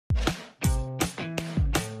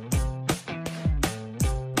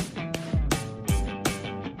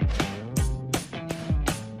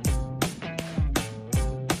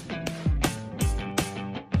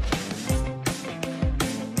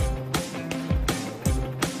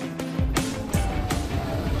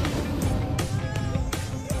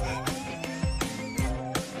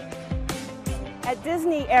At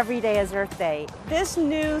Disney, every day is Earth Day. This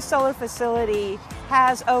new solar facility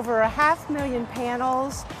has over 500,000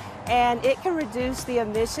 panels, and it can reduce the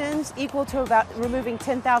emissions equal to about removing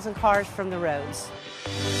 10,000 cars from the roads.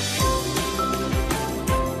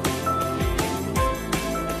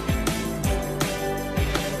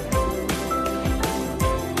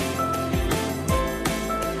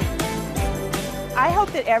 I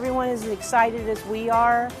hope that everyone is as excited as we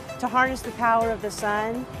are to harness the power of the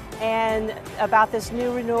sun and about this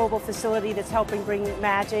new renewable facility that's helping bring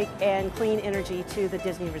magic and clean energy to the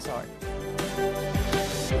Disney Resort.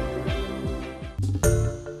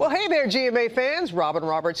 Well, hey there, GMA fans. Robin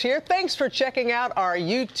Roberts here. Thanks for checking out our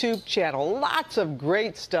YouTube channel. Lots of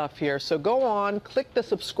great stuff here. So go on, click the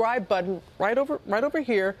subscribe button right over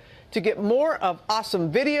here to get more of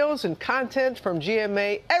awesome videos and content from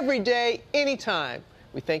GMA every day, anytime.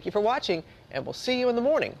 We thank you for watching, and we'll see you in the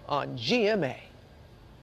morning on GMA.